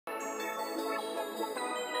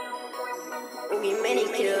We many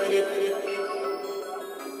killed it.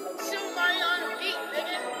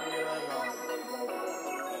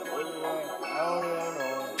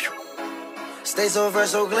 Stay so fresh,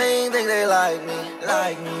 so clean, think they like me.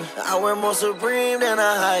 I wear more Supreme than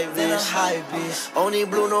a hype bitch. Only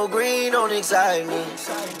blue, no green, don't excite me.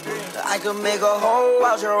 I could make a hoe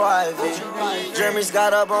out your wifey. Jeremy's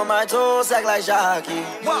got up on my toes, act like Shocky.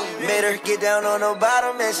 Made her get down on the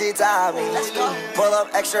bottom and she tied me. Pull up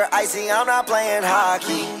extra icy, I'm not playing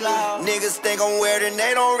hockey. Niggas think I'm weird and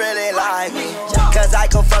they don't really like me. Cause I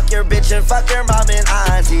could fuck your bitch and fuck your mom and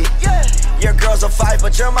auntie. Your girl's a 5,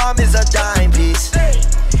 but your mom is a dime piece.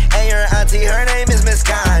 And your auntie, her name is Miss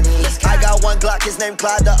Connie. I got one Glock, his name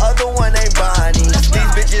Clyde, the other one named Bonnie.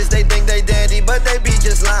 These bitches, they think they dandy, but they be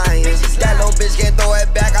just lying. That little bitch can't throw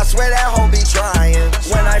it back, I swear that hoe be trying.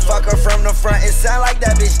 When I fuck her from the front, it sound like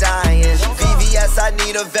that bitch dying. VVS, I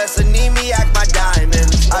need a vest, and need me act my diamond.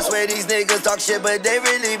 I swear these niggas talk shit, but they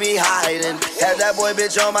really be hiding. Had that boy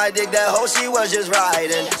bitch on my dick, that hoe she was just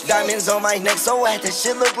riding. Diamonds on my neck, so wet, that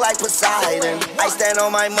shit look like Poseidon. I stand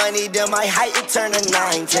on my money, then my height, it turn to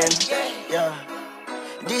 9'10". Yeah,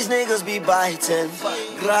 these niggas be biting.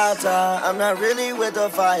 Grata, I'm not really with the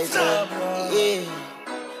fighter. Yeah,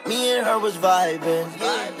 me and her was vibing.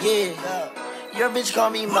 Yeah, your bitch call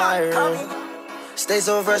me Myron. Stay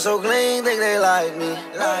so fresh, so clean, think they like me.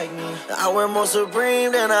 I wear more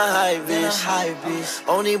Supreme than a hype bitch.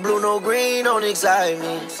 Only blue, no green, don't excite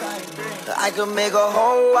me. I could make a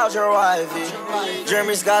hoe out your wifey.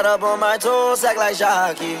 Jeremy's got up on my toes, act like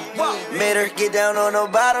Shocky. Made her get down on the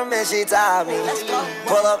bottom and she tied me.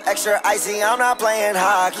 Pull up extra icy, I'm not playing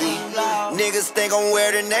hockey. Niggas think I'm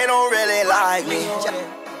weird and they don't really like me.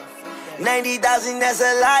 90,000, that's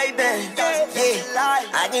a lie, man. Yeah,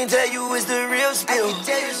 I can tell you it's the real spill.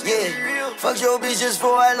 Yeah, fuck your bitch just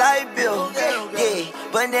for a light bill. Yeah,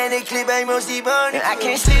 but then they clip ain't mostly burning. I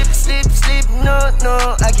can't sleep, no,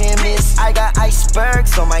 I can't miss. I got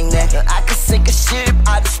icebergs on my neck. I could sink a ship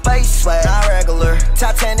out of space, but not regular.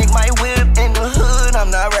 Titanic, my whip in the hood,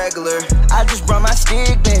 I'm not regular. I just run my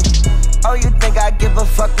stick, baby. Oh, you think I give a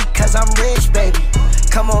fuck because I'm rich, baby?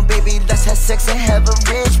 Come on, baby, let's have sex and have a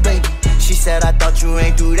rich, baby. She said, I thought you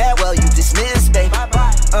ain't do that well, you dismissed, baby.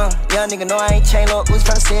 Young nigga know I ain't chain Lord Uzi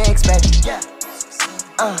from the 6, baby.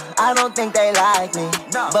 I don't think they like me,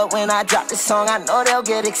 but when I drop this song, I know they'll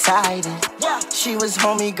get excited. She was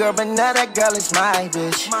homie girl, but now that girl is my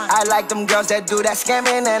bitch. I like them girls that do that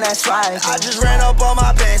scamming and that swiping. I just ran up on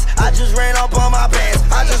my pants. I just ran up on my pants.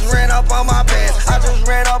 I just ran up on my pants. I just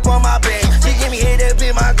ran up on my pants. She give me hit that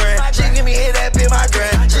be my grand. She give me hit that be my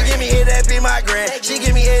grand. She give me hit that be my grand. She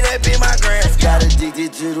give me hit that be my grand. Got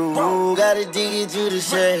addicted to the rule, got addicted to the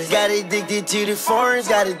shit. Got addicted to the foreigns,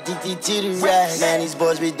 got addicted to the rap. Man, these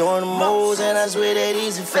boys be doing the moves, and I swear that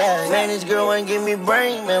he's a fact. Man, this girl ain't give me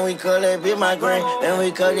brain. Man, we call that be my grand. Man,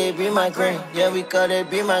 we call that be my grand. Yeah, we call that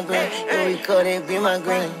be my grand. Yeah, we call that be my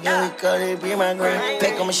grand. Yeah, we call that be my grand.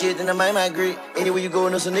 Pack on my shit, then I might migrate. Anywhere you go,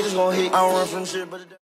 know some niggas gon' hit. I don't run from shit, but